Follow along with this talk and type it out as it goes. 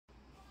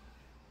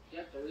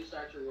have to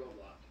restart your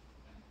Roblox.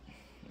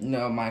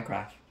 No,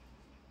 Minecraft.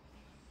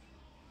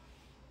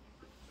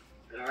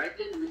 Alright,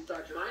 then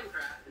restart your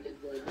Minecraft and then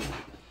join me.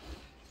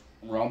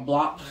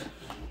 Roblox?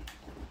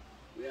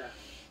 Yeah.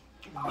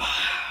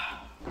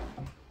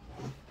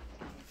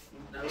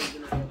 That was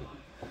gonna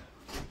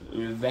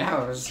Roblox.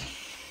 Vows.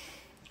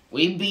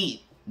 We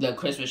beat the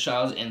Christmas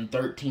Trials in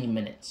 13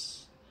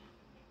 minutes.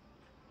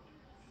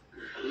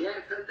 Yeah,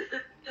 because it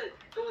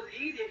was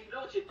easy if you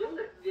know what you're doing.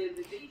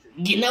 It's easy.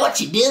 You know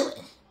what you're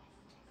doing?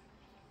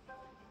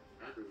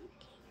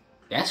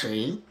 That's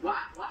rude. Why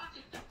don't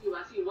you think you?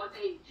 I see one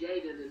named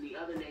Jaden and the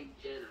other named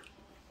Jenna.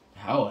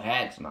 Oh,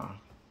 heck no.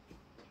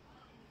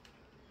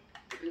 I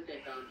think they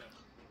found us.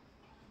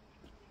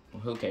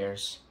 Well, who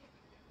cares?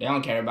 They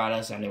don't care about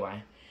us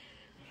anyway.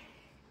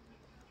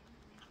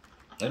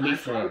 Let me Are we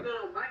for going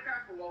on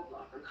Minecraft or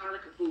Roblox? I'm kind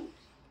of confused.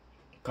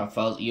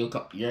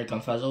 you're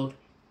confuzzled.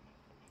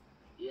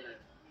 Yeah.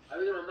 Are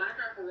we going on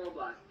Minecraft or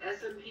Roblox?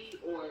 SMP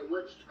or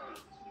Witch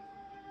Trials?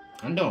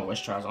 I'm doing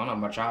Witch Trials. I don't know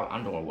much.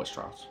 I'm doing Witch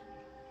Trials.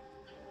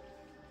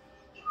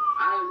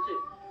 I am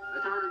too.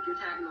 Atomic, you're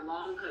tagging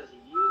along because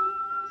you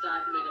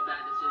decided to make a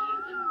bad decision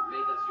and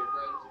make us your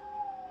friends.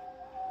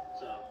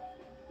 So,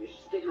 you're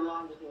sticking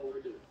along with what we're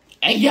doing.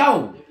 Hey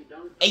yo! If you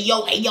don't, Hey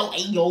yo! Hey yo!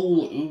 Hey yo!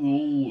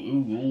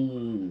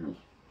 Ooh.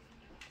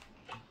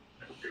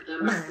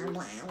 then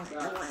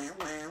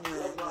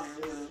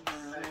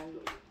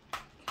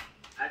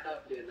I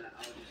thought doing that. I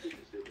was just super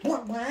stupid.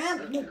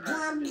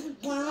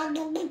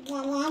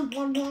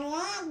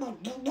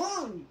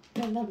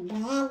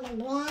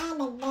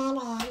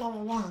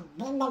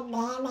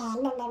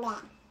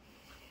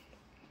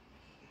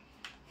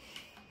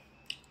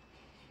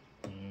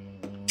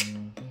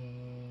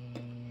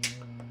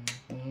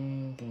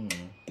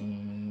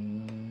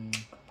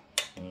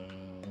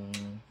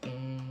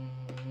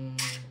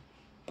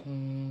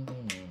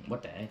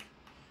 What the heck?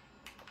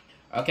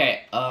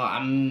 Okay,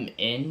 I'm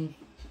in.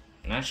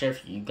 Not sure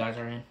if you guys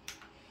are in.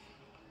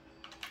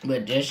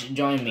 But just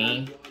join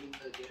me.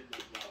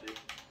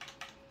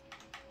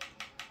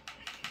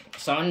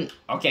 Son,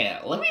 okay,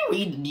 let me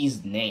read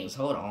these names.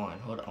 Hold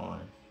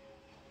on.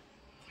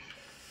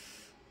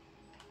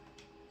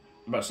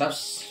 Bro, stop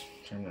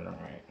turning it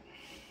right.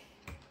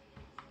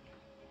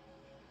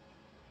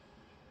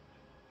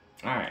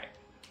 Alright.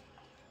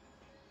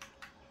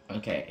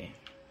 Okay.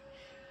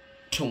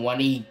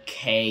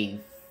 20K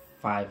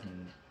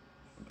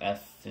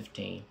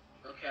 5F15.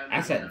 Okay,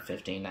 I said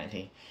 15,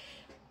 19.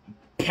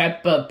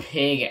 Peppa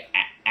Pig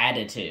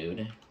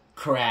attitude.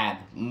 Crab,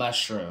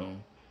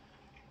 mushroom.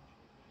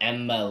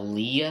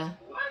 Emilia.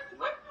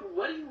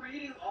 What are you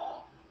reading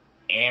off?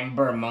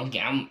 Amber monkey.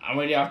 I'm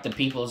reading off the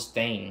people's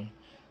thing.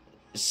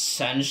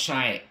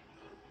 Sunshine.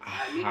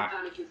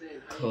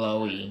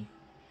 Chloe.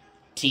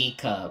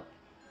 Teacup.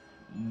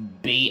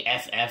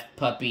 BFF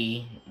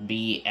puppy.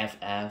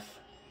 BFF.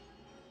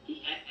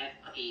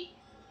 puppy.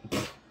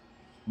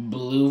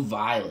 Blue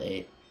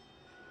Violet.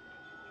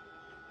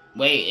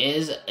 Wait,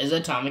 is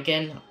Atomic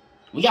in?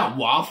 We got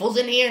waffles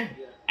in here?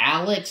 Yeah.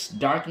 Alex,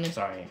 Darkness,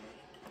 alright.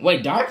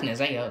 Wait, Darkness,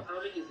 hey yo.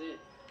 Atomic is in.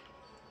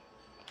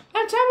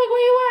 Atomic,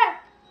 where you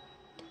at?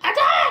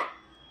 Atomic!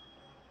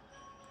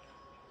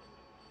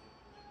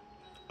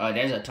 Oh,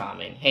 there's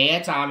Atomic. Hey,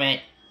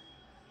 Atomic.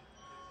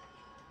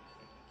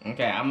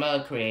 Okay, I'm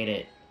gonna create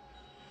it.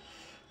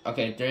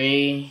 Okay,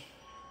 3,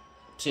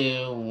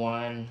 2,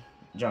 1,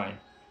 join.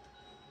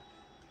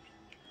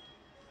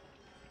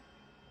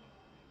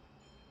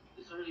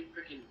 There's so many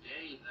freaking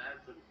days I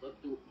have to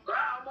look through. God,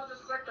 I'm about to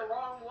select the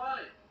wrong one.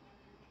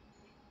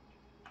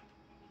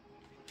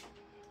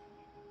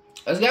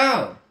 Let's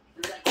go.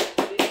 Is that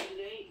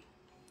 58?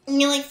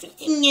 No, it's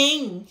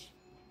 59.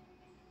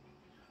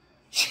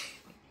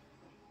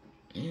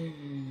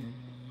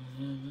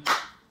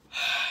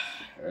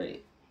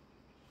 Alright.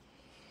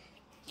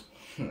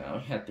 Now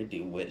we have to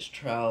do witch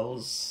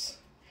trials.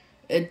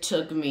 It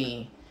took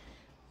me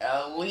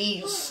at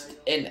least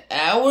an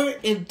hour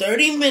and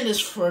 30 minutes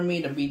for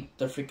me to beat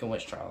the freaking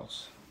witch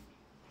trials.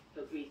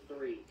 Took me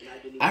 3. And I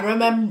didn't even I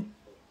remember.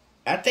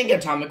 I think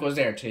Atomic was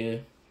there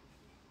too.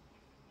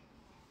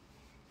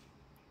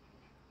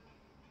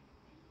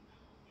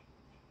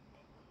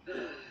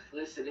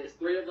 Listen, there's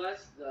 3 of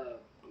us, the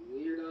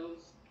weirdos,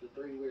 the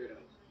 3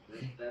 weirdos.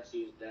 That's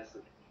the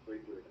 3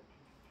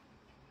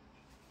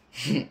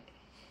 weirdos.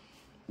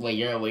 Wait,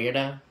 you're a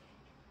weirdo?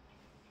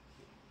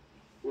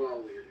 We're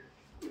all weird.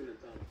 Even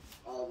Atomic.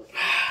 All of us.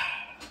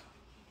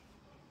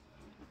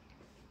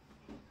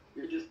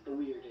 You're just the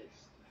weirdest.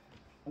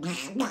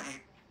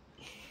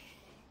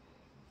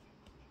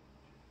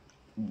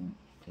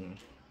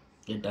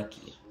 You're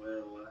ducky.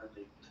 Well, I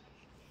think.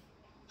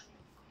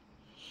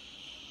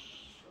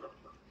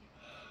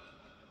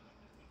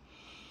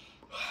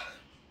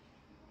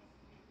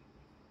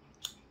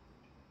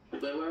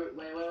 Wait a minute.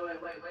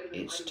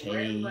 It's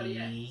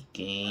taking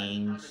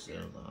so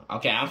long.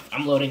 Okay,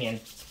 I'm loading in.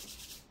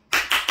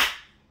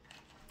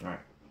 Alright.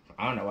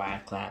 I don't know why I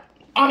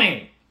clapped. I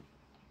mean!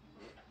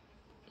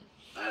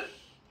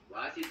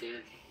 Why is he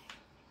dancing?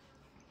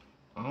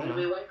 I don't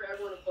Wait, know. wait for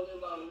everyone to fully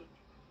load.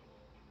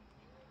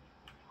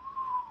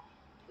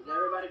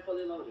 already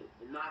fully loaded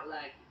and not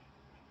laggy.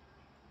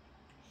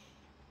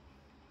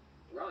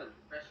 Run.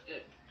 Press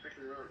it.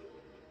 Freaking run.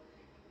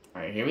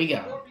 Alright, here we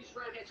go. 4 beast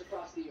red hits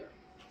across the earth.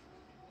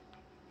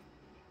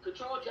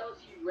 Control,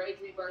 jealousy, rage,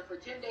 rebirth. For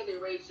 10 days they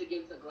raged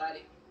against the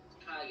Gladic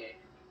Kage.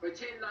 For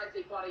 10 nights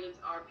they fought against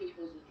our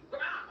peoples.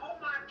 Oh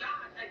my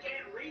gosh, I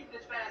can't read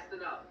this fast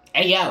enough.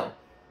 Hey, yo.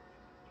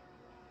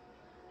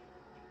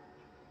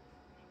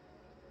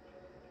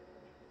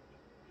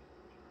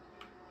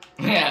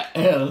 Yeah,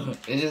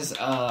 it's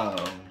just,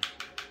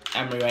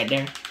 Emery right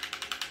there.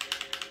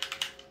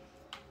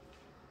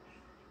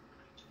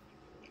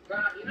 Bro,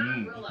 you know, I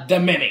realize The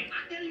Mimic.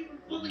 I can't even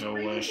fully The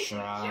read Witch this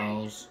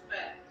Trials.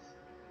 fast.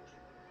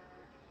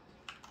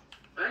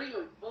 I didn't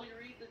even fully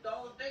read the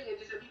whole thing. It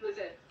just people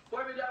said,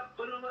 warm it up,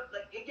 put them up.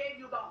 Like, it gave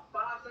you about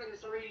 5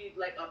 seconds to read,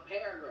 like, a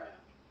paragraph.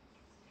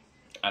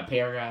 A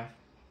paragraph?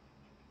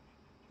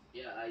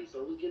 Yeah,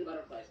 so we get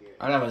butterfly spirit.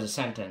 Oh, that was a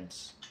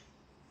sentence.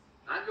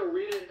 I can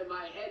read it in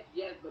my head,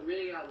 yes, but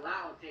reading it out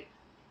loud takes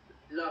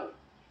no.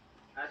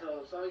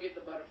 So someone get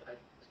the butterfly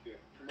spirit.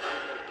 Come on.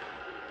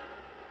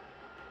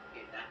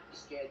 Okay, that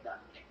scared the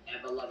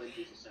ever-loving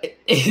piece of stuff.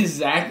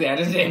 Exactly, I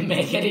just didn't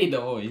make any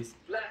noise.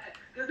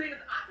 The thing is,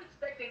 I'm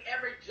expecting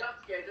every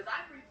jump scare, because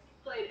I've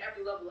replayed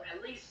every level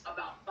at least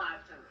about 5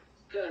 times.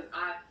 Because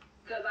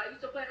I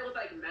used to play it with,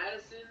 like,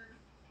 Madison,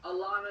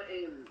 Alana,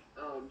 and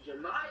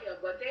Jemiah,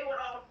 but they would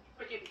all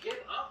freaking give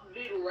up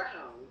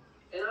mid-round.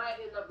 And I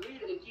end up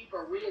leaving and keep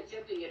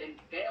reattempting it and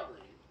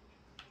failing.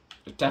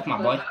 That's my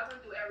So boy. I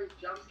wouldn't do every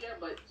jump scare,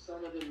 but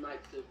some of them might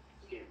still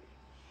scare me.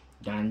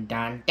 Dun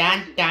dun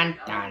dun dun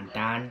dun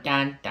dun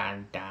dun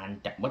dun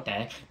dun dun. What the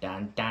heck?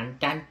 Dun dun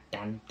dun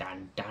dun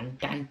dun dun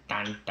dun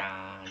dun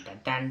dun dun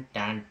dun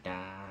dun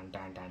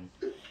dun dun.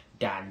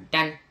 Dun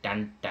dun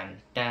dun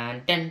dun dun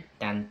dun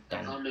dun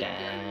dun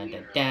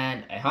dun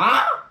dun.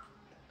 Huh?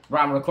 Bro,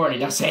 I'm recording.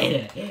 Don't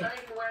say that. He's not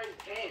even wearing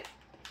pants.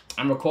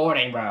 I'm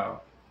recording, bro.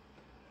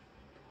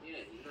 Yeah,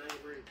 he's not even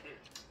wearing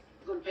pants.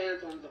 Some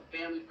pants on the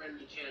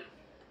family-friendly channel.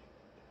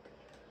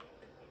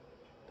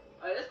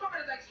 This part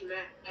is actually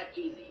not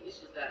easy. It's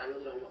just that I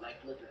really don't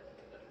like looking at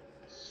it.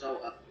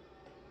 So,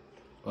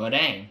 Well,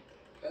 dang.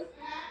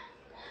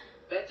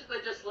 basically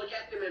just look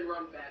at them and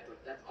run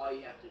backwards. That's all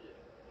you have to do.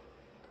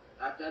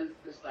 I've done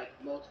this like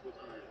multiple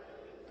times.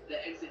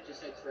 The exit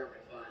just takes forever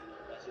to find.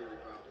 That's the only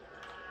problem.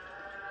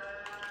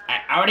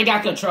 I already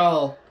got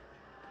control.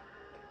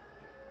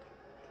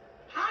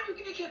 How do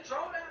you get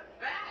control that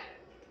bad?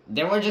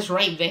 They were just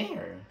right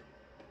there.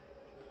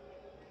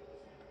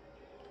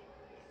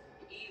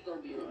 He's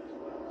gonna be right.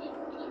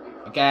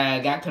 Okay, I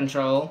got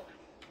control.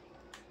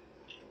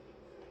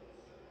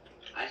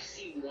 I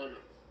see one.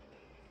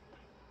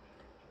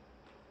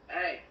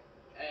 Hey.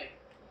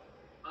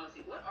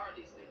 Honestly, what are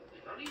these things?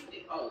 I don't even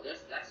think. Oh,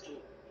 that's two.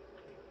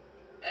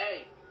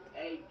 Hey,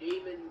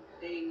 demon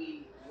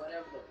thingy,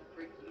 whatever the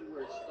frick you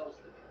were supposed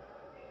to be.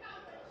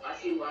 I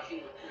see one.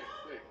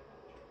 Quick.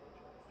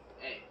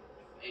 Hey,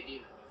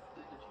 demon.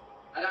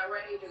 I got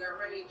rage.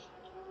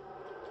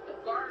 The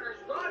gardeners,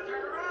 run,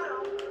 turn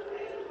around.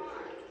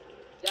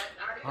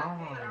 I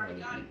already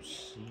got it.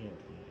 Serious?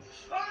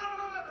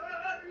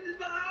 He's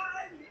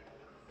behind me.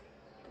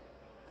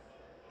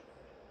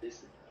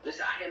 Listen,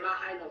 I hit my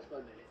high notes for a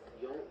minute.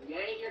 You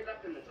ain't hear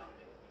nothing this time.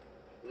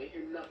 You ain't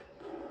hear nothing.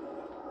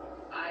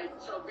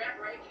 So grab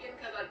rage again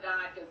because I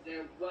died because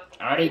there was...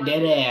 I already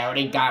did it. I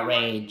already got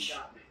rage.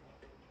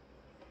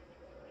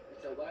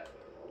 So what?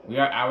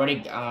 I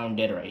already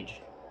did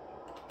rage.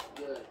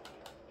 Good.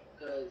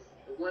 Because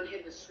the one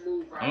hit the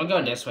smooth right. I'm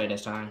gonna go this way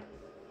this time.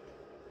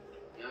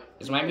 Yep.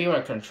 This might be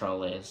where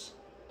control is.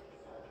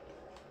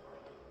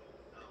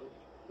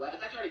 Well, I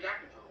thought you already got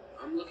control.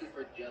 I'm looking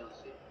for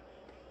jealousy.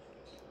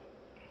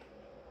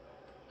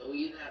 So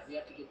we have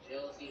to get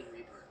jealousy and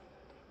rebirth.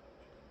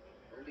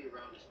 Don't be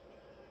around this.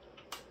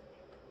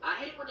 I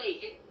hate when they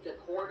hit the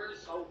corners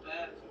so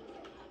fast.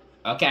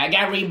 Okay, I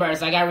got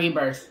rebirth.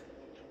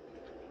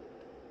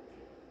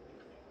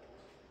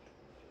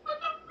 What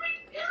the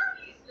freak are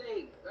these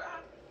things, bro?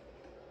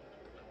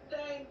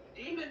 Dang,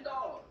 demon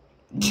dog.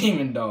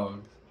 Demon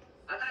dogs.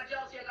 I got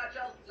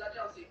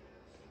jealousy.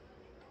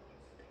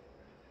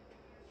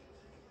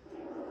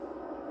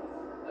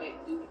 Wait,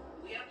 do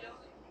we have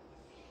jealousy?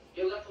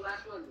 Yeah, we got the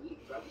last one. We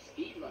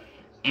speed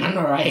running. I'm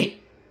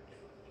alright.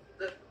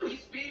 We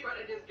speed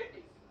running this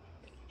game.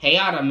 Hey,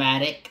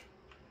 automatic.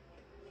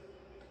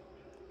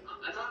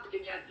 I thought we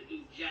didn't have to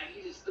do jack.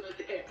 He just stood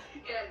there. He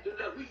can't do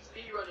that. We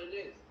speed running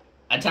this.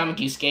 Atomic,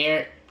 you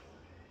scared?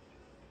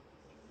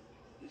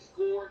 He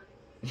scored.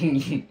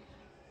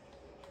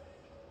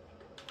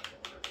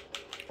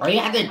 Oh, you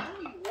have to. Why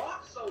do we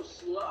walk so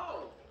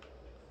slow?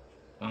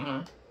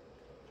 Uh-huh.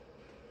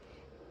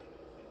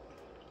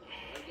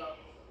 There we go.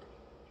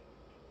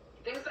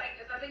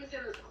 I think it's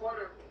in this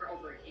corner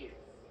over here.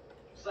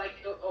 It's like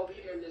over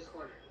here in this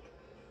corner.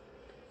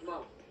 Come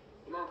on.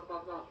 No,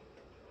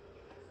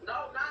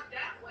 not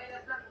that way.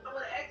 That's not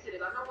where the exit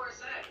is. I know where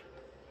it's at.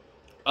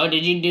 Oh,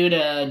 did you do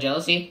the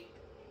jealousy?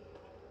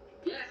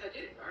 Yes, I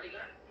did it. I already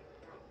got it.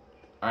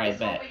 Alright, It's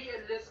bet. over here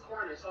in this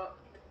corner. So,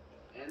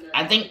 And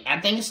I think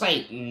it's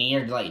like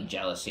near like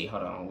jealousy.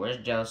 Hold on, where's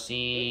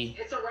jealousy?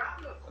 It's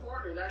around the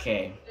corner. That's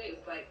Okay. the thing.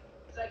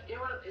 It's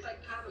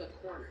like kind of the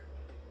corner.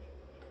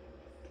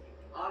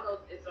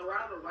 Almost, it's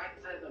around the right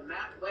side of the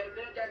map. Wait a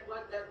minute, there's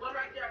one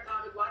right there,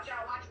 Atomic. Watch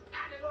out, watch.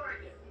 Ah, there's one right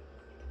there.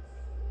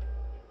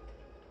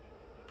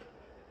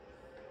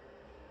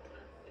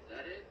 Is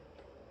that it?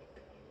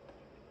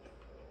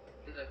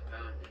 I think I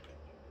found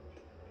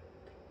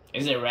it.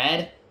 Is it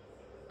red?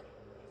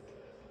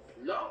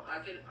 No, I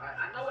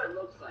know what it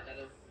looks like.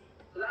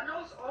 Cause I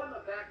know it's on the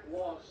back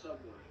wall somewhere.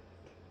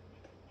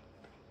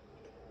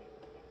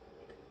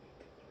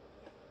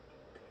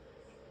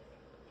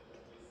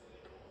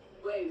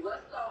 Wait,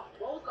 what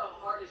was the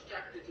hardest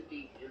chapter to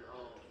beat in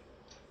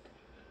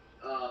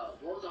what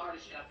was the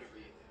hardest chapter for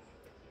you?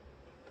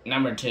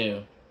 Number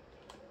 2.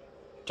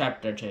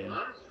 Chapter 2.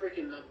 I'm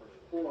freaking number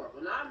 4.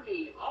 When I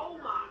mean, oh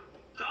my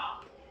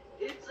god,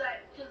 it's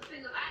like, cause the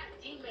thing is, I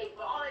had teammates,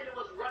 but all I did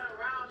was run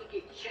around and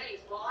get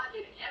chased. Well, I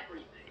did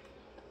everything.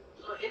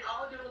 So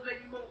all I did was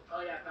make me move.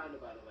 Oh yeah, I found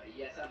it by the way.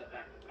 Yes, I had the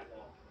back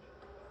wall.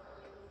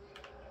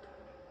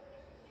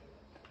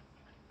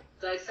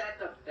 So I sat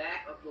the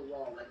back of the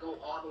wall, like go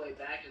all the way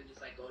back and just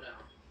like go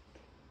down.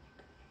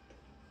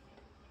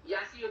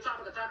 Yeah, I see you on top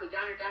of the top, down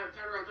here, turn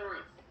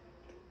around.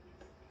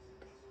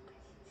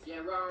 Yeah,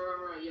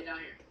 run, yeah, down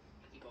here.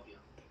 I see both of y'all.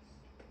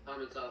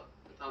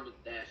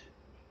 Atomic's dashing.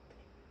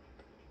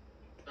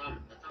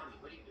 Atomic,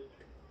 what are you doing?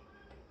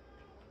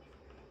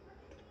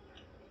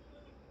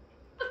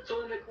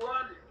 Atomic,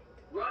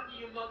 run,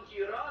 you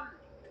monkey, run!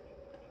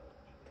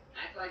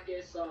 Act like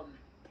there's some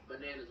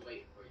bananas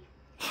waiting for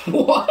you.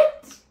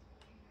 What?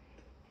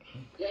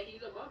 Yeah,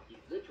 he's a monkey,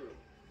 literally.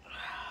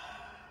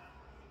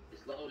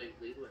 It's loading,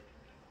 please wait.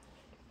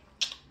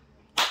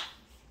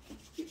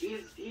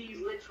 He's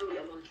literally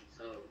a monkey,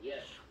 so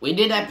yeah. We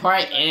did that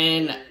part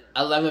in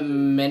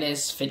 11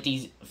 minutes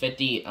 50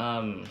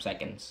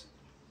 seconds.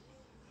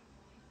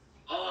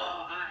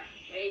 Oh, I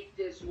hate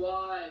this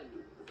one.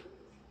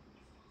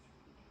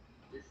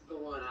 This is the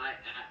one I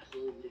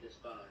absolutely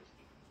despise.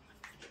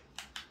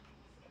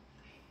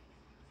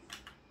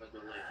 Where's my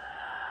lamp?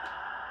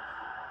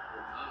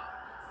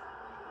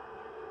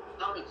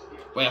 Atomic Spear.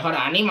 Wait, hold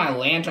on. I need my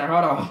lantern.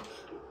 Hold on.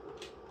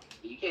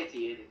 You can't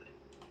see anything.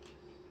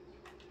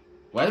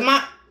 Where's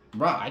my...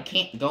 Bro, I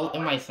can't go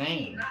in my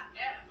thing. Not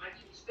F. I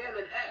keep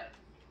spamming F.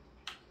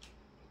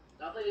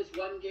 I play this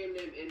one game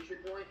named Entry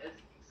Point.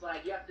 It's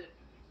like you have to...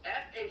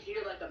 F and G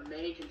are like the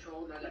main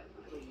control, and I got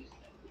so used to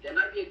that. There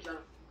might be a jump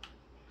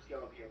scare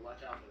up here.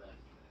 Watch out for that.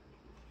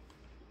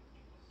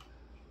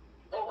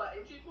 Oh, what?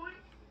 Entry Point?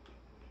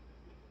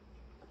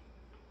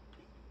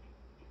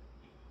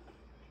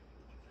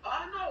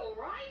 I know,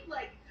 right?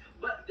 Like,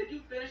 but did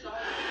you finish the whole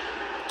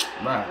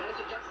thing? Bruh. There's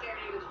a jump scare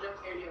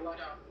here, watch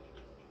out.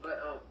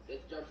 But,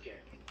 it's a jump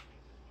scare.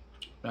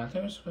 I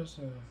think we're supposed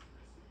to...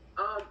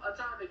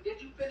 Atomic,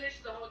 did you finish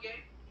the whole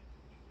game?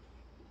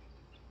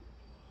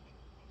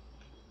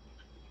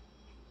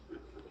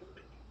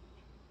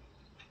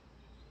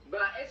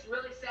 But it's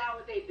really sad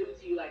what they do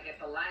to you, like, at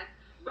the last...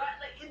 But,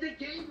 like, the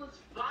game was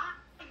fire,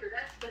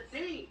 that's the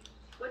thing.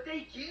 But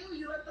they kill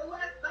you at the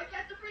last, like,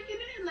 at the freaking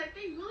end. Like,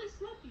 they really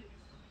slip you.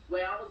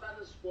 Wait, I was about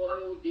to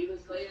spoil Demon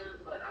Slayer,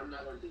 but I'm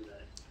not gonna do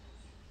that.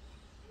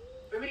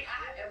 For me,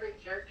 I have every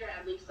character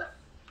at least like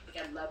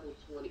at level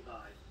 25.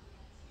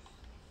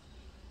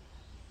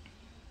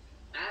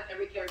 I have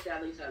every character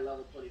at least at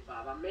level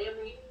 25. I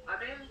mainly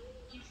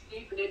keep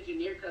Steve an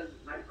engineer because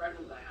my friend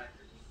was a hacker.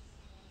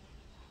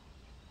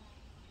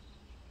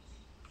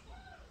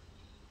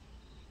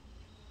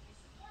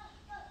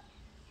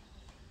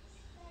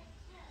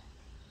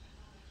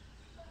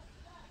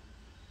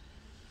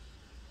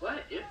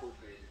 What?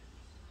 Infiltrator?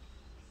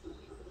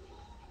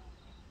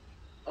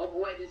 Oh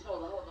boy, this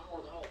hold on.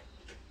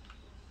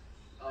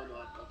 Oh no,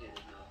 okay,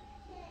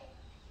 no.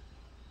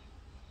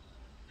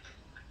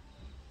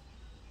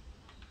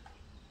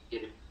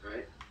 Get it,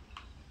 right?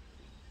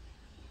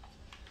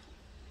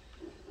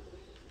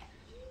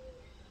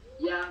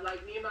 Yeah,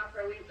 like me and my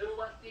friend, we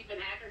want Stephen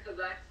Hacker because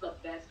that's the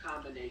best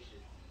combination.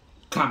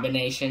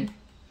 Combination?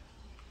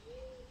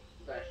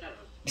 But shut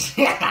up.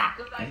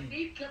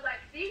 Because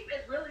Steve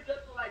is really good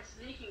for like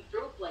sneaking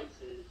through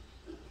places.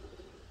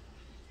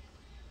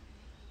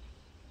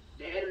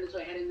 They're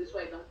heading this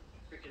way, don't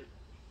freaking,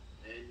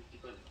 and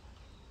keep going.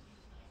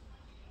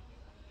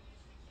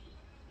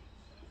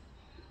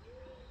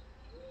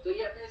 So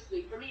yeah,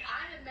 basically, for me,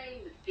 I had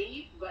main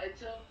Thief, but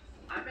until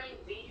I main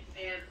Thief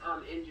and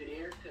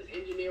Engineer, because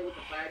Engineer with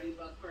the fire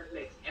debug perk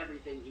makes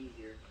everything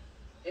easier.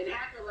 And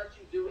Hacker lets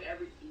you do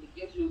everything, it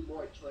gives you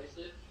more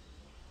choices.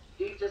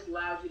 Thief just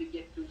allows you to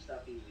get through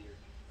stuff easier.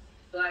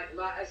 Like,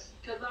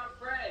 because my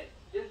friend,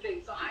 this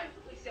thing, so I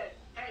simply said,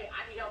 hey,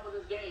 I need help with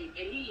this game,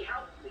 and he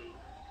helped me.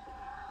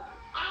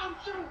 I'm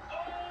so,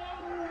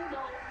 oh no.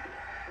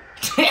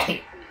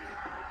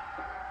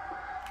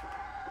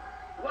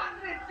 Why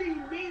did it see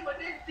me, but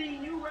didn't see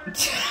you running? It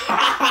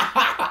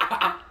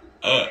saw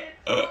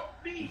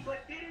me, but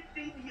didn't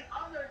see the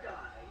other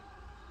guy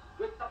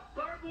with the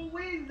purple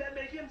wings that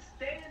make him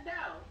stand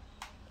out.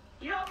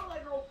 You don't look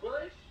like no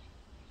bush.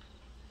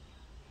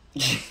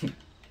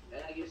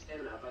 And I get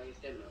stamina up. I get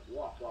stamina up.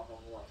 Walk.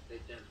 Stay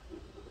stamina.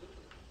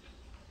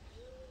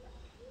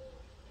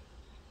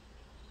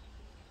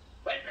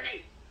 Wait for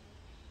me.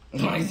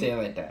 Why you say it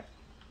like that?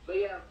 But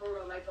yeah, for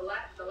real, like the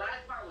last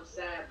part was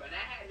sad, but that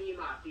had me in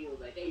my feels.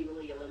 Like they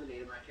really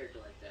eliminated my character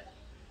like that.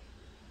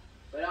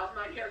 But that was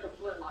my character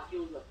Flintlock.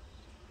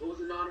 It was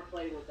an honor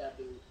playing with that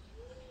dude.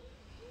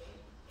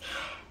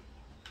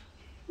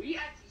 We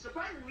actually,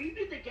 surprisingly, we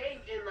beat the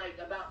game in like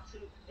about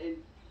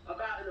in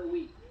a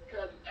week.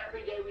 Because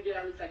every day we did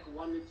at least like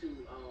 1 to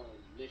 2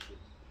 missions.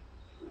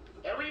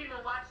 And we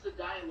even watched the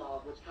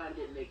dialogue, which kind of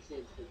didn't make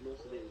sense because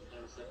most of it was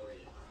kind of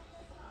separated.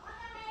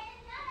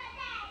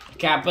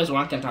 Kappa's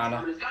one katana.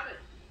 Someone is coming.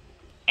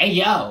 Hey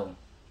yo!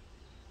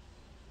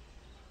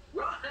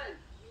 Run!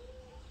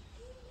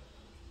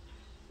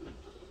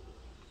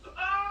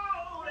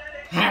 Oh,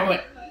 that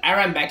ain't I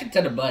ran back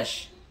into the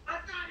bush. I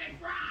thought it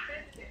run!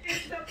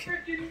 It's the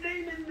freaking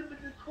thing in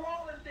the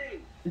crawling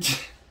thing.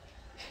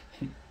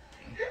 I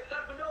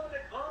don't know what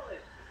they call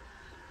it.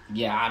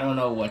 Yeah, I don't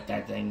know what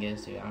that thing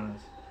is, to be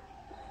honest.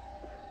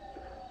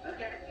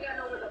 Okay, I think I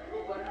know where the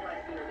blue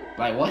butterfly spirit is.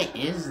 Like, what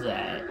is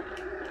that?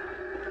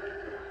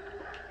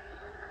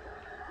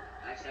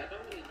 Actually, I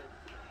don't really know.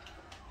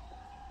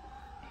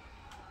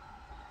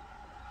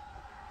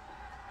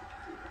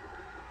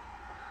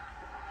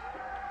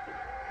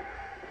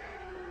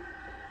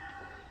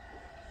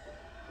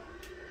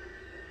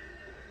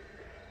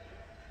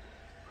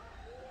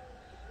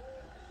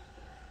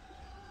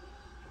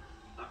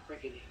 I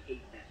freaking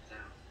hate that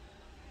sound.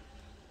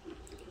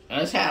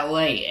 That's how,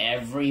 like,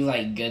 every,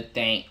 like, good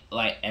thing,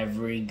 like,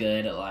 every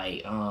good,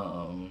 like,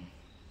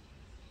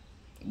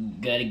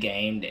 good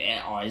game,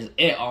 it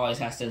always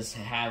has to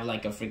have,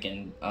 like, a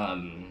freaking, a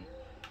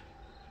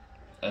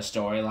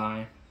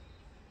storyline.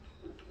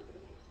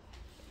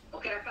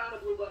 Okay, I found a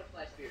blue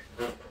butterfly spirit.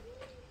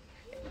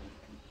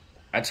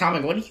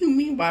 Atomic, what do you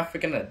mean by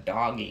freaking a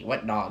doggy?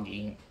 What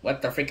doggy?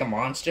 What, the freaking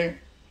monster?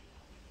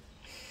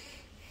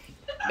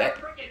 That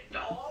freaking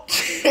dog?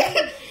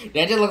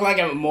 That just looked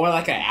like more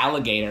like an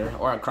alligator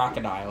or a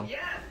crocodile.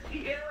 Yes,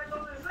 yeah, like I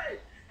was gonna say.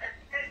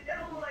 And that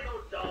don't look like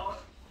no dog.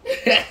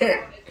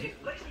 It's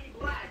literally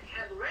black,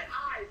 has red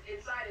eyes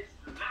inside its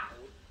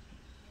mouth,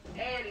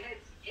 and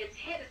its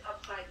head is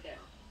upside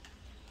down.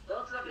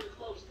 There's nothing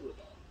close to it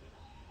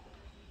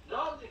though.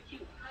 Dogs are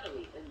cute,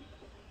 cuddly, and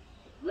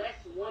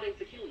less wanting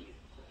to kill you.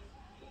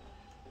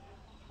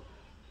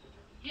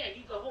 Yeah,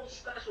 he's a whole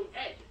special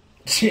egg.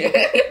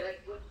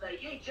 Like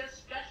he ain't just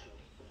special.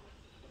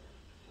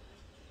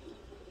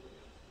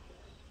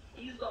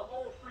 He's the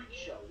whole freak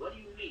show. What do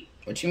you mean?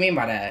 What you mean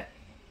by that?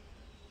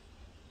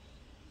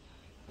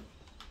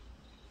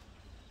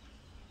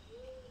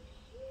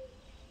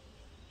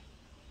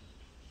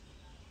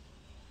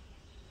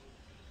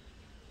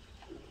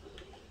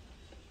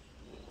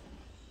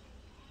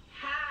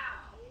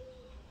 How?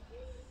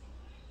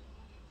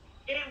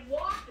 It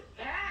walked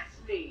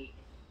past me,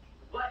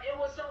 but it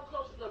was so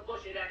close to the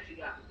bush it actually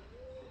got me.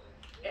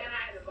 And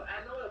I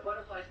know what a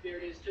butterfly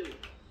spirit is too.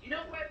 You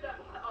know where the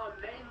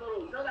main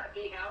little, you know that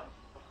big house?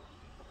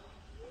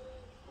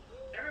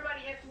 Everybody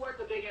head towards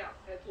the big house.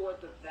 Head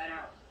towards that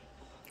house.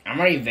 I'm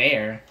already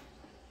there.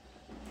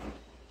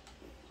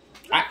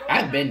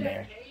 I've been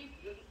there.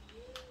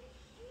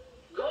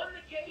 Go in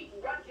the cave,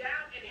 run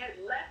down, and head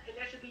left, and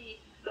there should be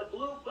the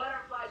blue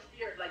butterfly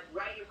spirit, like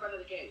right in front of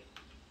the cave.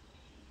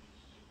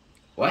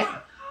 What?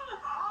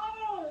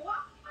 Oh, why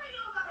you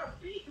gotta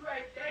be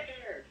right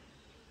there?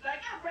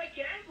 Like, I break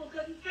your ankle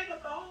because you take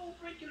up the whole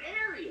freaking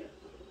area.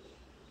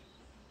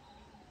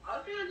 I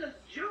was gonna just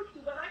juke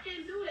you, but I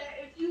can't do that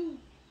if you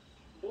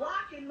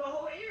blocking the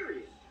whole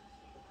area.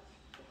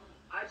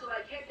 Alright, so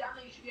like head down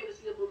there, you should be able to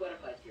see the blue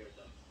butterfly spirit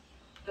though.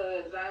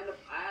 Because I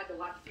had to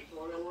watch the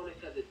tutorial on it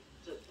because it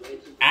took way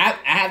too long. I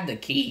have the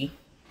key.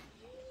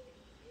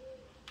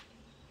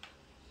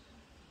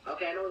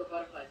 Okay, I know where the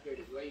butterfly spirit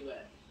is. Where you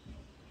at?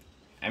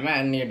 I'm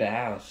out near the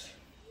house.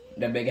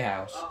 The big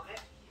house. Oh,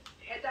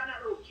 head down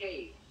that little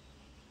cave.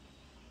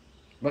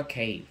 What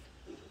cave?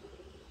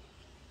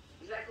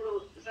 It's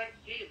like a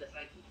cave that's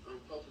like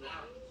close to the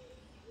house.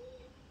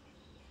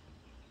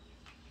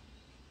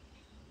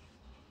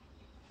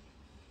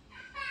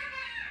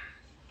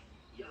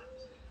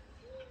 Yucks.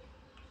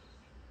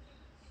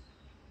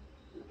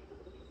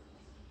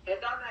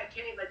 Head down that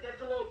cave, like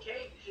there's a little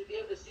cave, you should be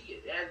able to see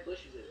it. It has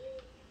bushes in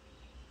it.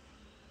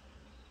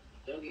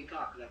 Don't get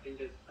caught,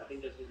 because I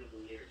think there's visible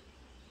here.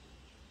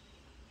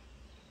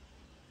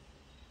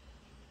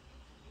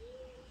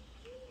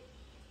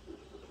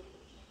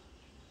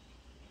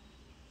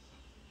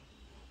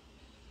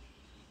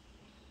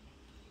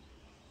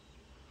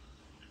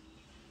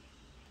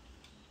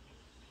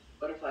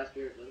 Butterfly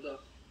spirit, let's go.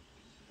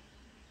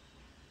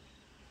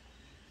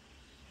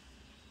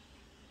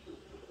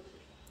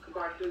 Come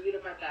on, can we get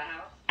up at that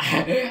house?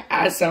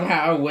 I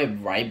somehow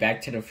went right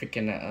back to the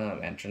freaking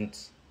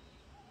entrance.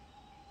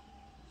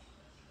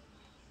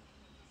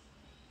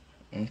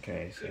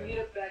 Okay, so Can we get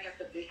up back at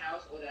the big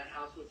house or that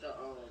house with the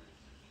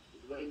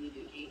What you need to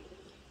keep.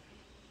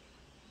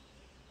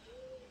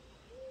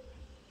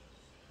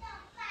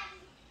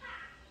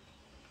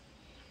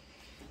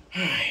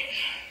 Alright.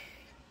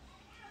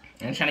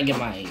 I'm trying to get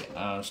my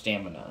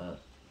stamina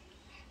up.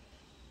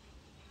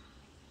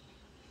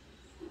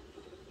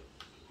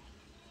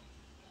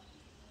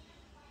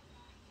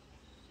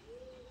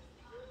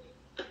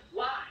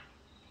 Why?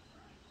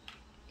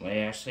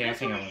 Wait, actually, I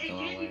think I'm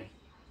going away.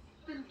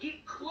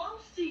 Get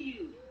close to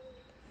you.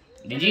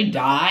 Did you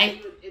die?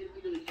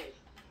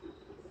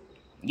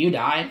 You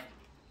died?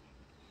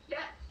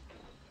 Yes.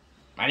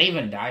 I didn't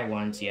even die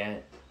once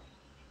yet.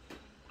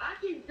 I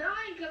keep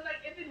dying because,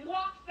 like, if it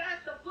walks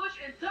past the bush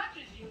and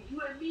touches you,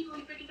 you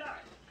immediately freaking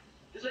die.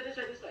 This way, this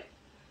way, this way.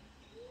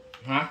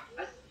 Huh?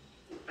 Come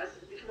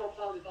on,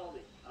 follow me.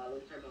 Let me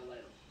turn my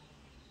light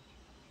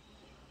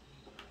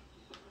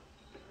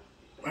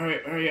on.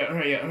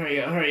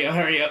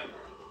 Hurry up.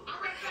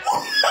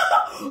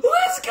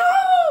 Let's go!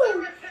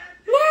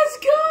 Let's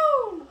go!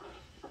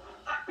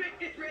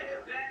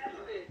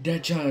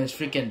 That giant is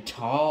freaking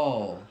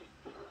tall.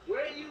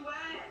 Where you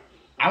at?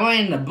 I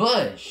went in the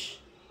bush.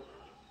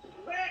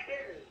 Where?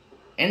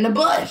 In the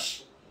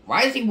bush.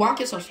 Why is he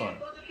walking so slow?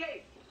 Go to the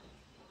cave.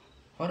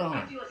 Hold on.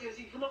 I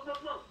see. Come on.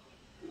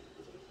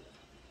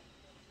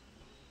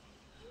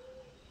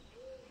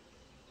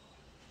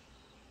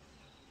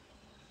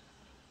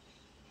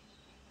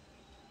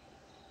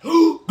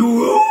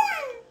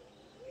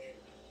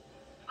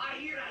 I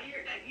hear it.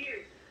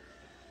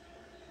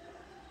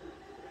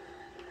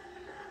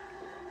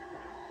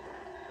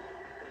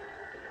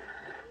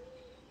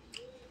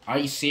 Are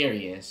you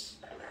serious?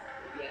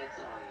 Yeah, it's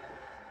on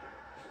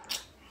you.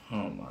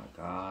 Oh my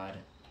god.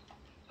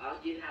 I'll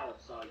get how it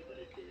saw you, but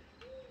it did.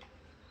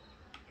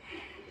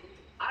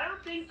 I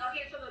don't think.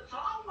 Okay, so the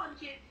tall one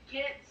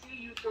can't see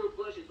you through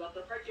bushes, but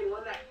the freaking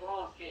one that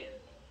crawls can.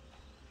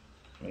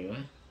 Wait,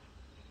 what?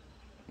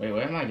 Wait,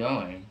 where am I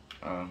going?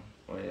 Oh,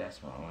 wait,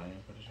 that's my way.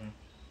 Pretty sure.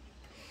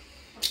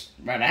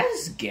 Bro,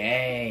 that's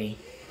gay.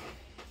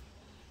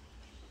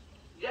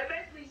 They're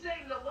basically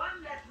saying the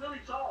one that's really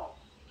tall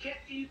can't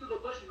see you through the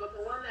bushes, but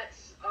the one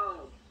that's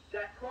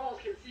that crawls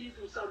can see you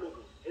through some of them.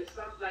 It's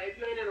something like if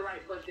you ain't in the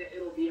right bush,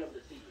 it'll be able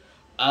to see you.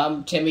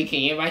 Timmy, can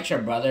you invite your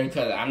brother?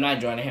 Because I'm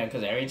not joining him,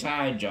 because every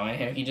time I join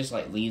him, he just,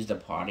 like, leaves the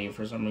party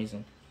for some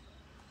reason.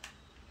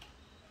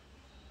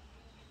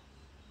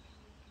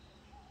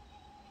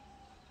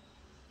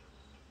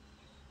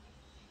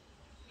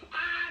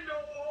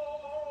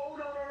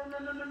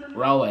 No.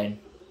 Rowan.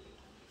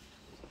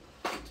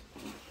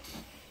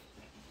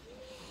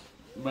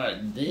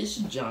 But this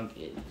junk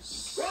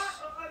is...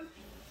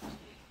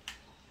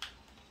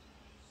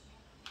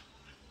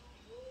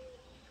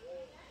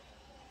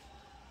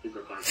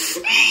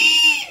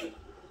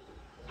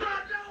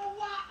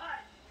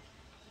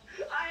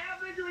 I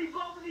have literally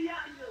both the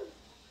angels.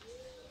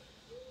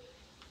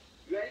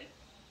 You ready?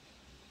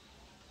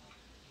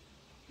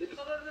 Let's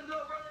go, run.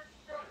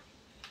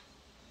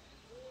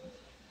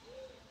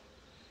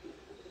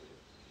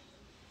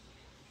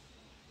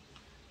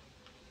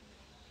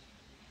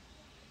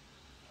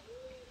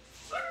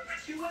 Where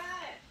you at?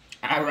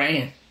 I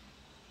ran.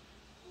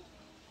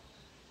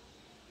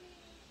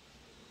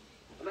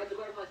 I'm at the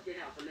butterfly spirit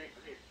house. I'm here.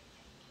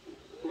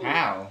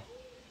 How?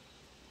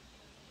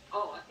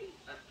 Oh, I think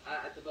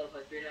at the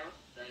butterfly spirit house.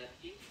 I got the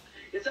key.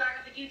 Yes, sir. I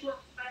got the key to it.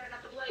 I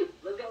got the blade.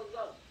 Let's go.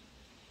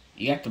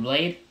 You got the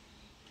blade?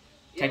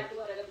 Yeah, I got the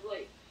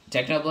blade.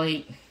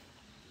 Technoblade?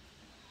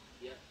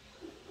 Yeah.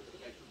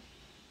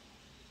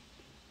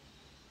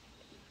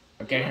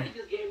 Okay. I think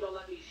this game don't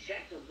let me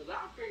check them because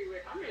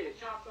I'm ready to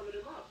chop some of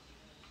them up.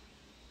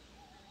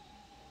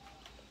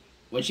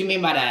 What you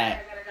mean by that?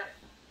 I got it.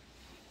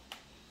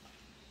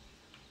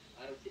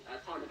 I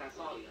told him I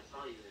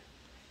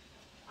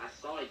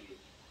saw you.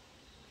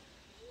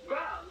 Bro,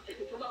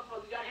 come up,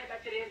 we gotta head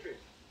back to the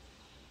entrance.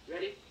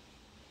 Ready?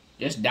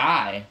 Just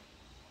die.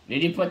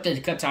 Did you put the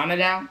katana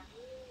down?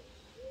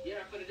 Yeah,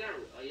 I put it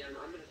down. Yeah, I'm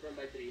gonna run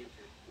back to the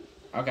entrance.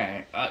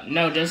 Okay.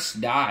 No, just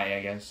die,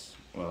 I guess.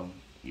 Well,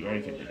 you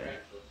already could do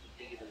that.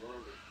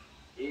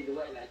 Either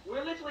way, like,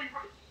 we're literally,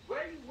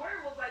 where you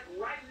were was like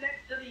right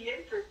next to the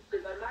entrance,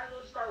 because I might as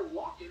well start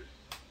walking.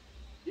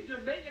 You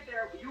can make it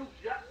there, but you'll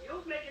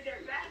make it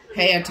there faster.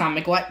 Hey,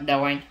 Atomic, what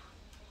doing?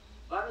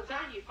 By the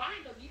time you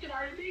find them, you can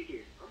already be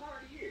here. I'm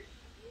already here.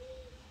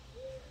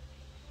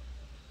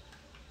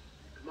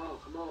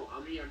 Come on.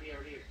 I'm here.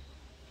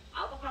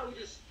 I love how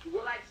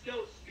we're like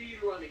still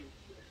speed running.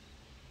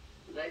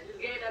 Like this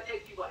game that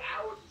takes people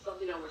hours or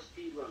something that we're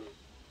speed running.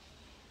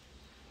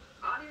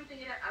 I don't even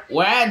think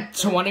we're at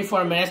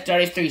 24 minutes,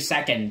 33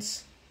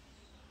 seconds.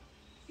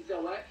 You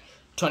said what?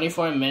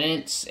 24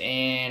 minutes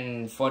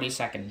and 40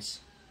 seconds.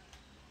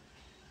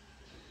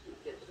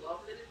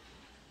 12 minutes?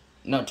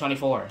 No,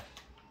 24.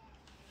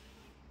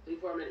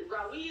 24 minutes.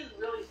 Bro, we is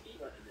really speed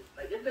running this.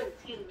 Like, it's been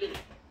 10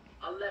 minutes.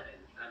 11,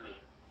 I mean.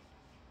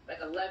 Like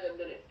 11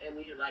 minutes, and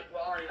we're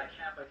already like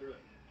halfway through it.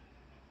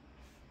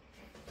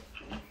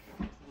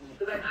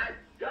 Cause like I've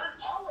done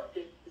all of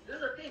this. This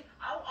is the thing.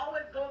 I'll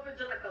always go up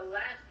into like the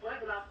last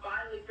point when I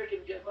finally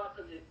freaking give up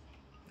because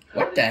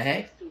What the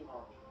heck? Too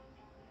long.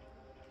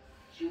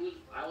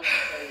 I was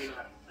controlling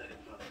not to let it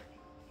go.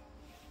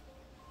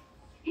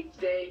 Each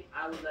day,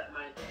 I would let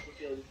my intestinal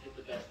feelings get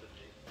the best of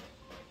me.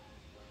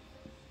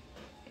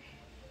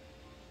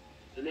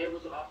 The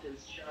neighbors would often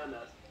shun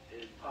us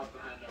and talk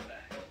behind our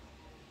back.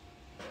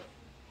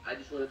 I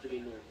just wanted to be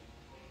normal.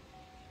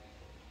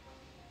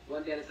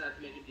 One day I decided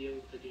to make a deal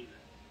with the demon.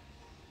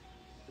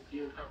 The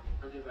demon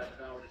confronted by the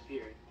power of the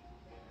spirit.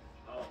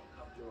 All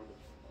become normal.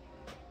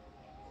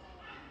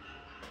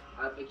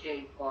 I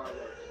became far worse.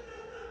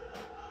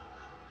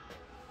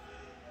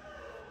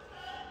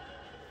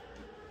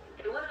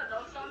 You wanna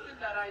know something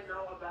that I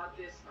know about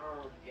this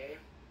game?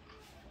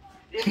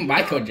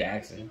 Michael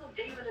Jackson. Every single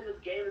demon in this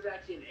game is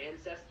actually an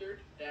ancestor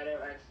that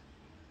are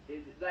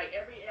actually, like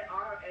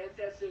our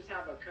ancestors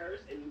have a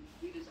curse and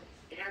it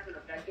hasn't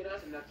affected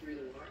us, and that's the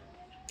reason why.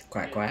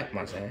 Quiet,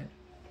 my side.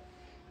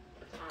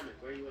 Atomic,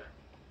 where you at?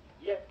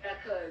 Yeah,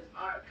 because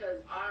our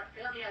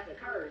family has a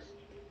curse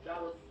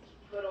that was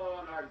put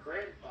on our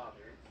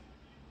grandfather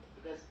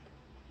because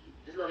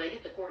just know they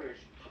hit the corners.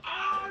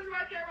 Oh, you're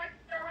right there.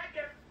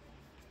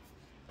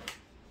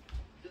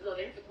 Just know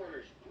they hit the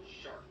corners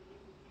sharp.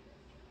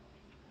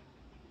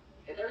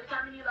 And every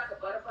time you need like a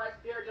butterfly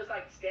spear, just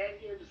like stand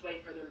here and just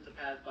wait for them to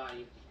pass by and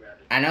just grab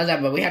it. I know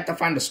that, but we have to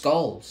find the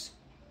skulls.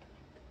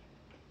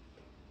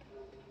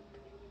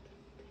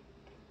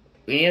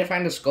 We need to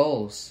find the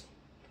skulls.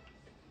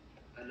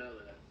 I know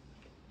that.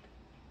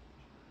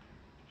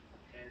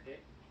 Okay.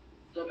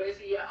 So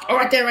basically, yeah. Oh,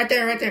 right there.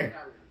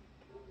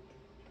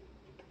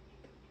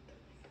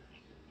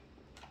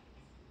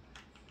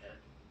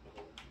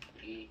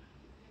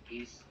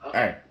 He's okay. All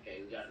right.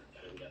 Okay, we got it.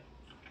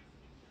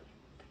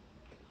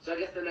 So I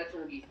guess the next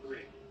one will be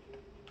 3.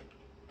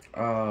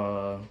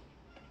 Bro,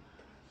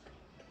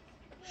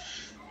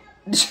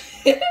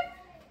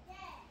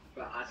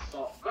 I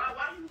saw. Bro,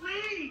 why you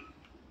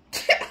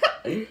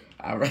leave?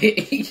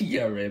 Alright, you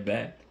got right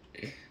back.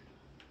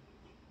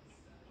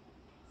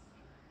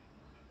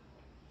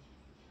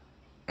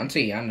 I'm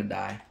too young to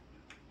die.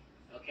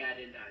 Okay, I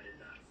didn't die.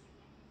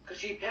 Cause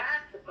she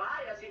passed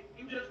by us and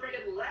you just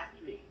freaking left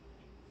me.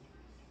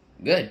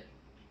 Good.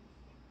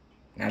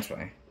 That's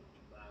why.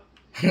 Wow.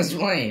 That's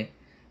why.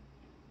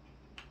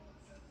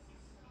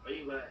 Where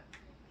you at?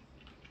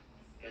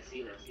 I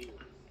see one.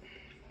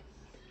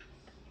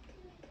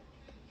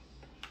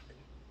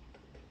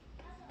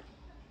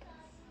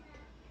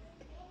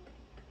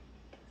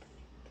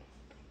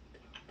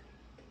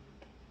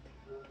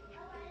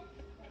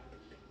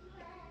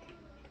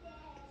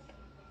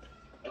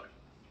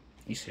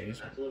 You serious?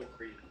 That's a little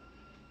creepy.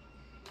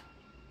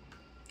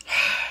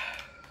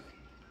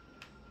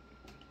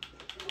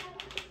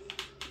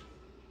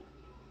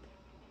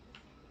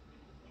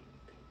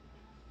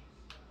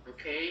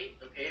 Okay,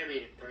 I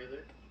made it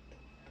further.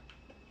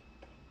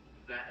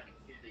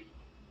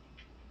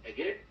 I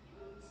get it?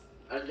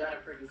 I just got a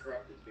freaking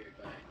corrupted spirit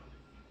back.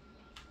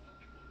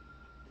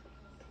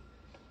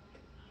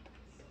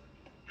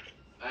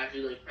 I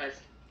actually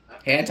pressed.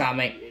 Hey,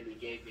 Tommy. And it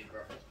gave me a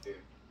corrupted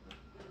spirit.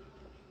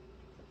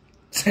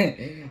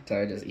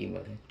 Sorry, just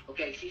emailed him.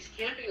 Okay, she's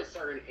camping a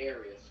certain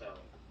area, so.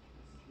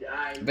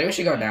 Maybe we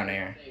should go down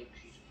there. I think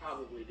she's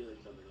probably doing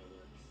something over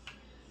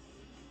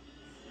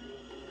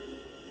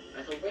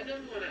there. So where's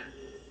everyone at?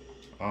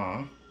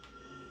 Aw.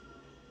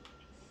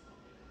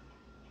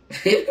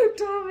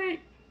 Tommy.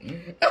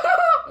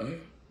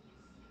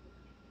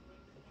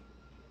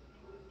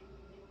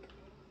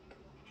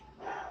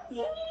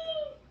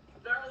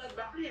 They're like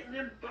about hitting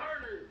them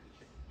burners.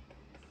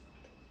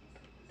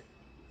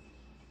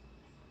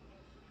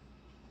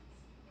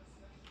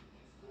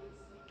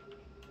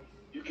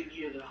 You can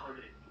hear the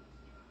humming.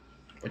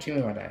 What you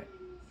mean by that?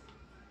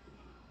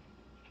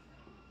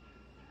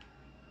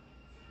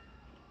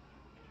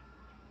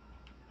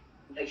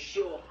 They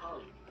sure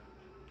hum.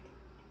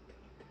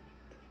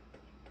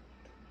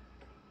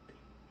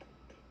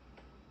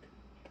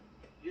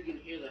 You can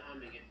hear the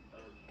humming and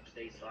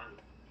stay silent.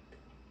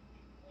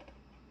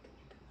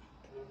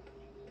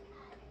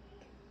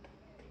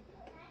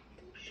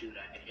 Shoot, I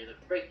can hear the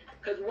break.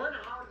 Because one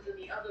hums and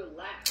the other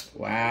laughs.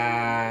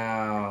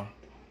 Wow.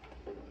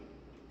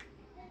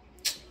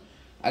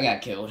 I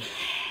got killed.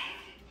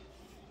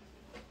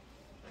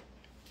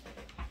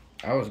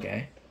 I was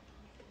gay.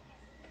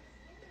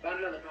 Found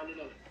another.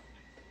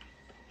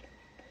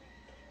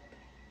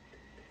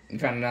 You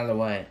found another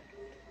what? I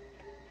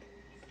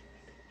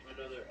found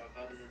another.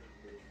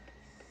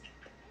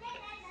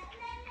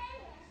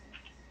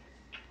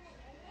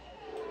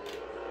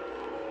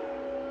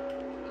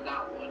 I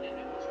got one and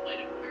it was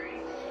playing a very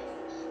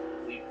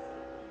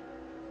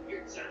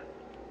weird sound.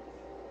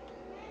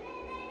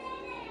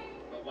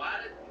 But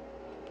why did...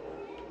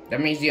 That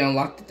means you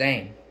unlocked the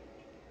thing.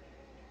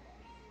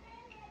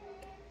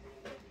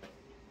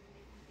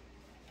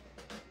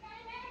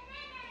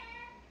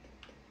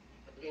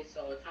 Okay,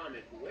 so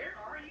Atomic, where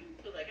are you?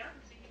 Because I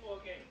haven't seen you all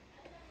game.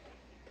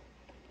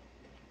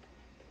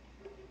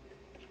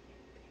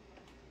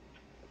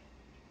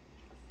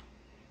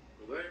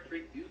 Where the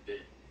freak you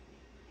been?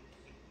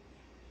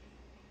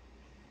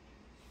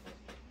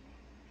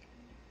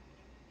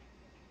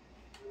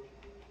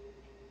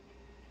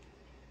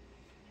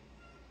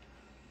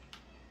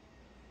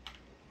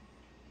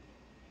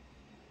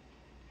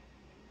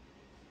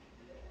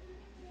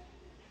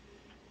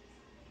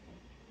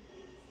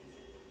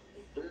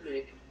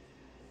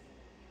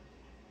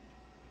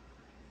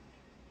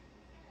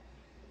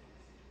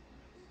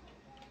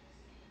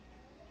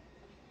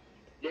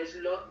 There's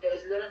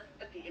none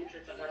at the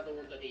entrance. I got other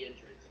ones at the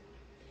entrance.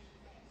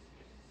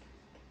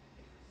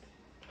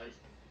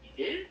 You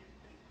did?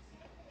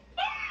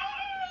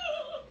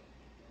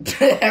 The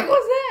heck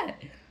was that?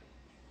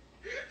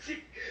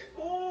 She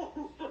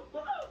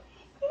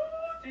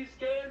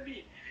scared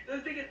me. I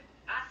was thinking,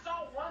 I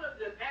saw one of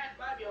them pass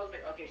by me. I was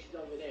like, okay, she's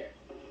over there.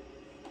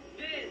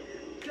 Then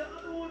the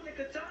other one, the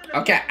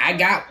katana. Okay, I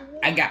got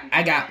one. And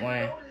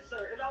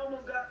I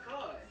almost got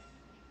caught.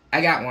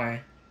 I got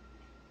one.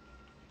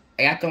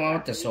 I got the one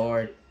with the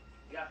sword.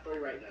 We got 3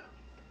 right now.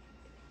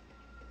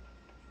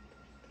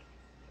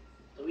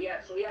 So we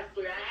have 3.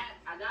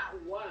 I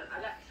got 1.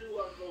 I got 2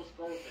 of those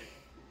gold things.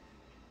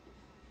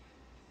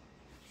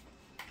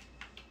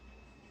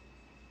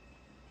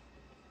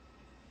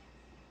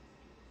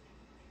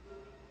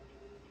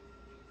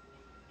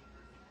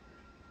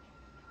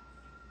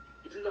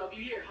 You know, if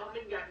you hear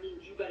humming, that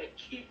means you better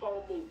keep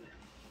on moving.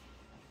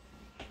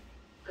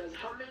 Because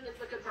humming is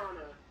the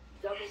katana,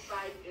 double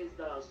sight is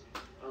the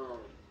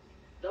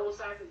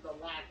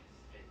last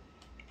thing.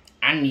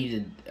 I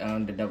needed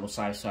the double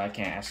sight so I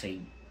can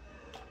actually.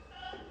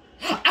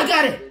 I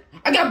got it!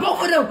 I got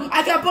both of them!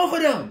 I got both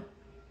of them!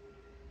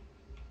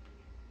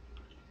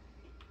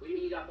 What do you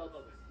mean you got both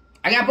of them?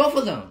 I got both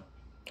of them.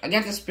 I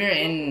got the spear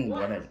and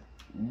whatever.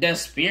 The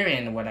spear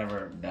and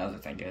whatever the other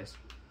thing is.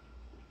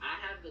 I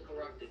have the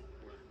corrupted one.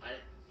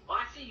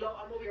 I see, yo.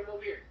 I'm over here.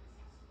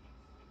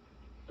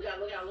 Look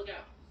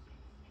out.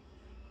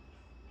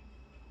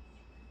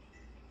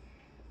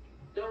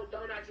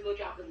 Don't actually look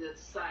out because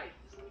it's sight.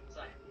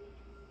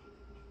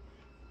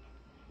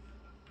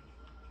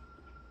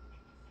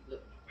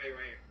 Look, right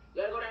here.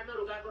 Gotta go down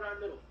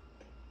middle.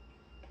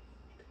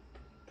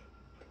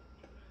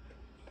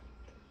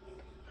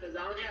 Because I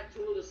only have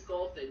 2 of the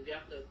skull things. You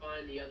have to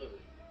find the other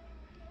one.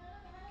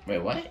 Wait,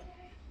 what?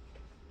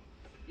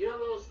 You know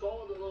the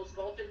little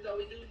skull things that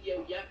we do?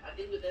 Yeah, I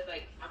think that there's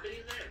like, how many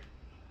is there?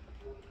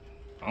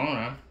 I don't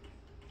know.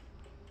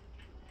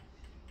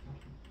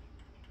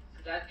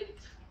 Because I think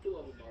it's 2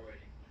 of them already.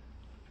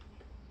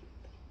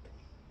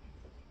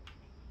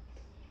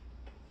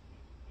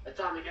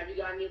 Atomic, have you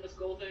got any of the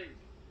skull things?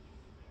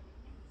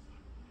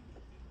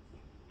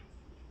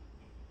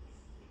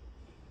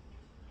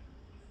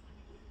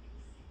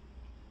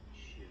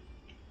 Shoot.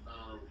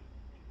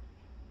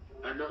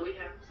 I know we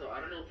have, so I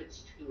don't know if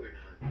it's 2 or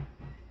not.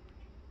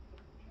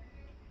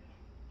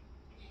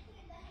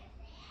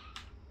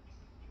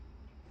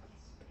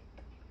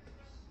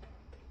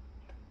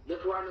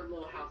 Look around the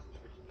little houses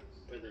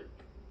for them.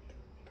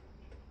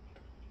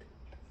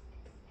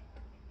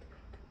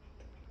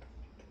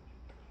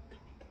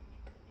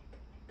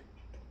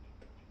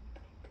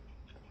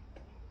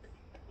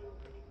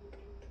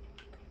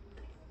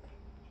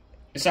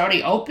 It's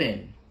already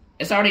open.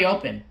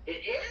 It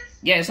is?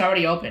 Yeah, it's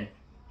already open.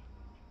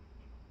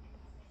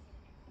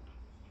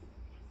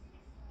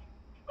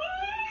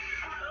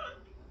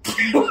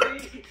 What the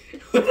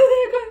heck?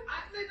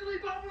 I think the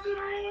bubbles are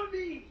on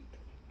me.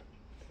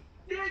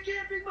 They're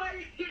camping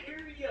my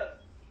area.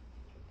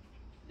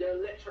 They're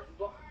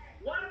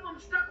one of them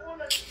stuck on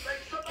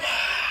somebody's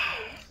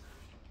house.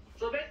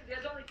 So basically,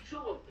 there's only 2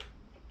 of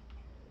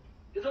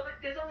them.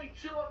 There's only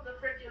 2 of the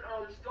freaking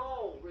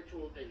skull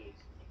ritual thingies.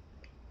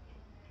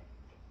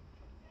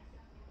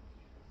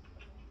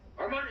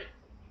 Armani.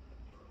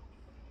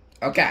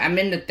 Okay, I'm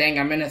in the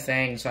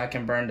thing, so I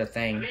can burn the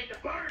thing. I'm in the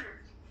burners.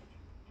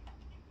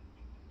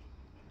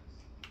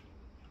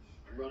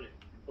 I'm running.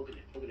 Booking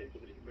it.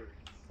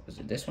 Was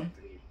it this one?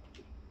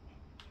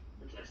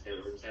 I'm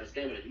out of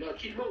stamina. You know,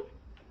 keep moving.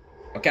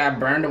 Okay, I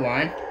burned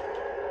one.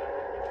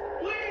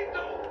 Please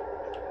don't.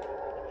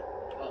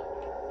 Oh.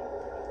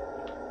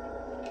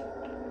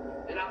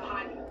 They're not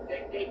behind you.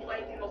 They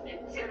play the most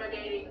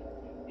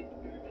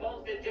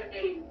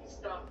intimidating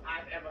stuff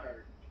I've ever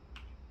heard.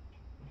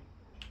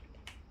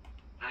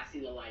 I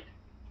see the light.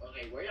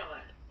 Okay, where y'all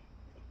at?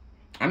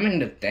 I'm in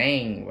the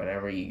thing,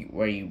 where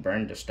you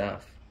burned the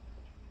stuff.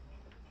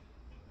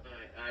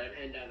 Alright, I'm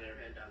heading down there.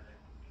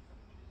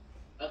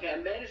 Okay, I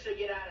managed to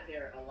get out of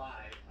there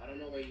alive. I don't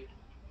know where you...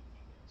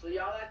 So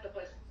y'all at the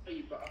place where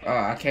you... Okay.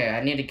 Oh, okay,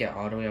 I need to get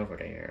all the way over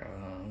there.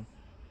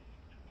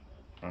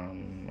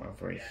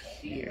 Over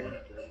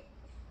here.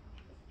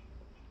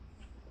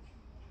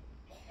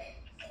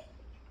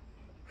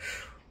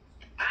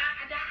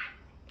 I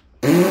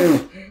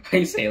died! How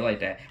you say it like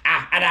that?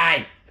 I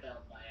died! I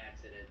fell by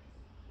accident.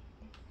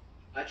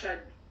 I tried...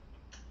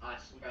 I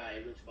swear,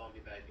 it would spawn me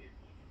back here.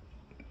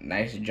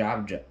 Nice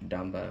job,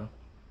 Dumbo.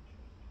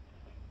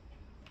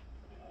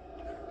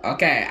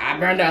 Okay, I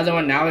burned the other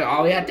one. Now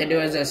all we have to do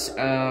is just,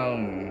 So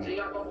you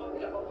got both of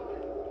them?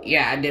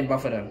 Yeah, I did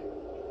both of them.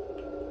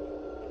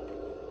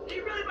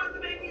 You really about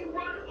to make me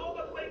run all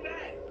the way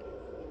back?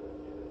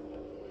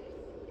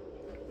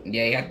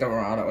 Yeah, you have to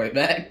run all the way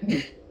back. No,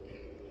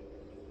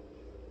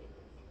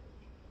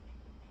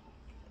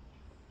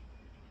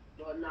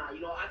 nah, I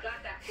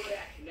got that quick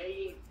action.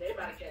 They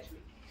about to catch me.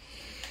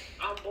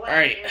 I'm black.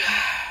 Alright.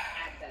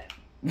 At that.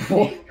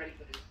 What? Ready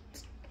for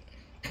this.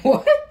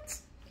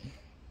 What?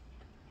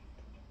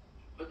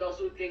 For those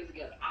who things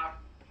together.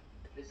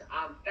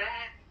 I'm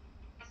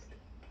fast.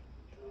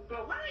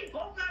 But why they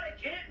both gotta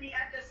get me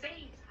at the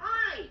same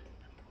time?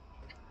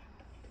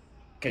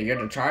 Okay,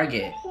 you're the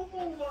target.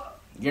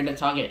 You're the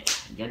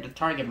target. You're the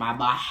target, my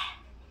boy.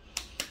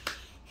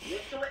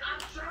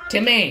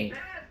 Timmy,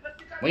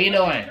 what you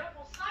doing?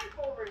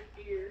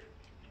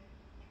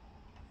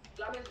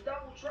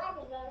 Double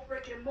trouble won't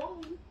freaking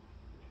move.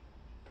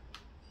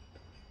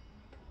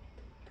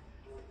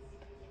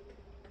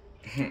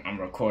 I'm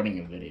recording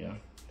a video.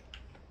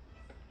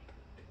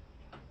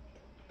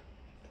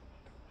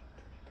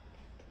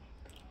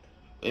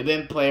 We've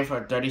been playing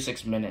for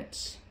 36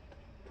 minutes.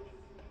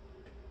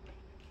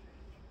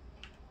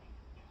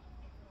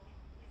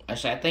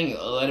 Actually, I think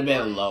a little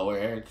bit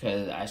lower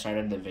because I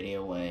started the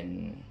video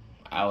when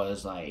I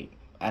was like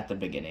at the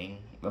beginning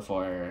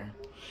before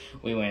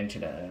we went to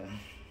the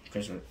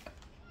Christmas.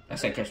 I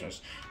said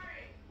Christmas.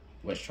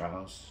 Witch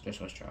trials. Just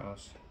witch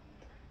trials.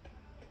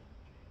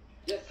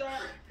 Yes, sir.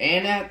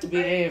 And I have to be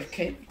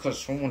AFK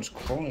because someone's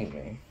calling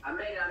me. I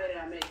made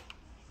it.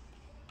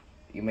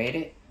 You made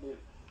it? Yeah.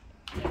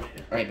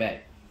 Right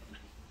back.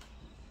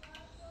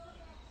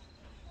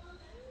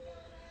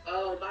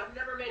 I've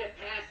never made it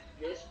past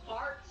this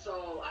part,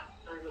 so I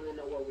don't really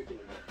know what we're doing.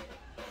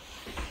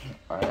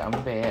 Alright, I'm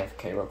gonna be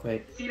AFK real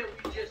quick. It's either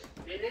we just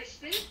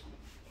finished it,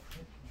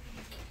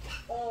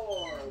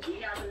 or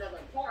we have another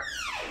part.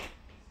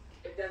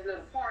 If there's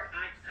another part,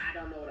 I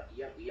don't know what.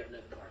 Yeah, we have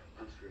another part.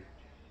 I'm screwed.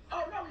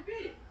 Oh no, we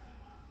beat it.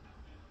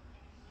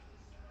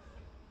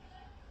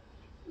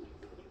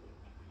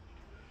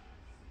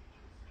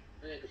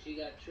 Yeah, cause she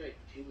got tricked.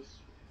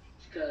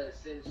 Because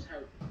since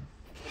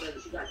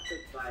she got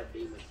tricked by a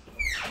demon.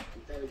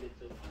 I'm telling you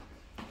too.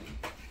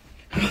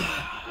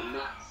 I'm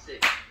not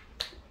sick.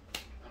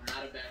 I'm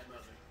not a bad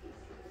mother.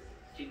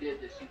 She did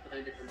this. She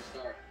planned it from the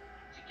start.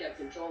 She kept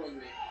controlling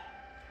me.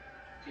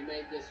 She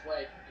made this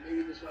way.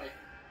 Maybe this way.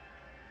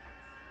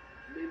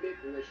 Mimic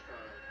witch trial.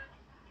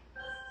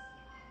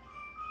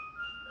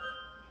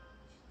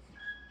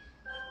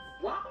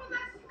 Why was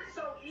that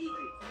so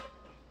easy?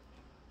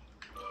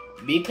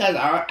 Because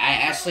I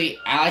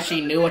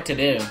actually knew what to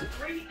do.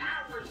 3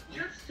 hours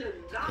just to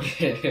not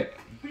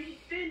be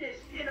finished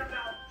in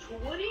about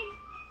 20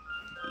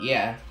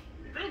 Yeah.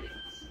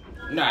 minutes.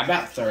 No,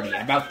 about 30.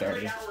 About 30.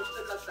 3 hours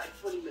took us like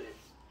 20 minutes.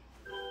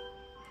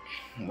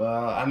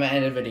 Well, I'm gonna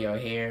end the video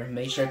here.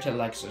 Make sure to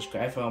like,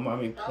 subscribe for more. I'll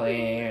be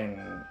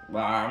playing.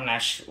 Well, I'm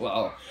not sure.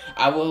 Well,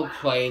 I will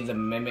play the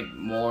Mimic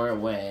more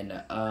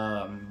when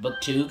book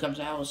 2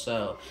 comes out.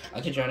 So I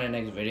can join the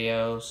next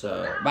video.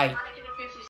 So bye.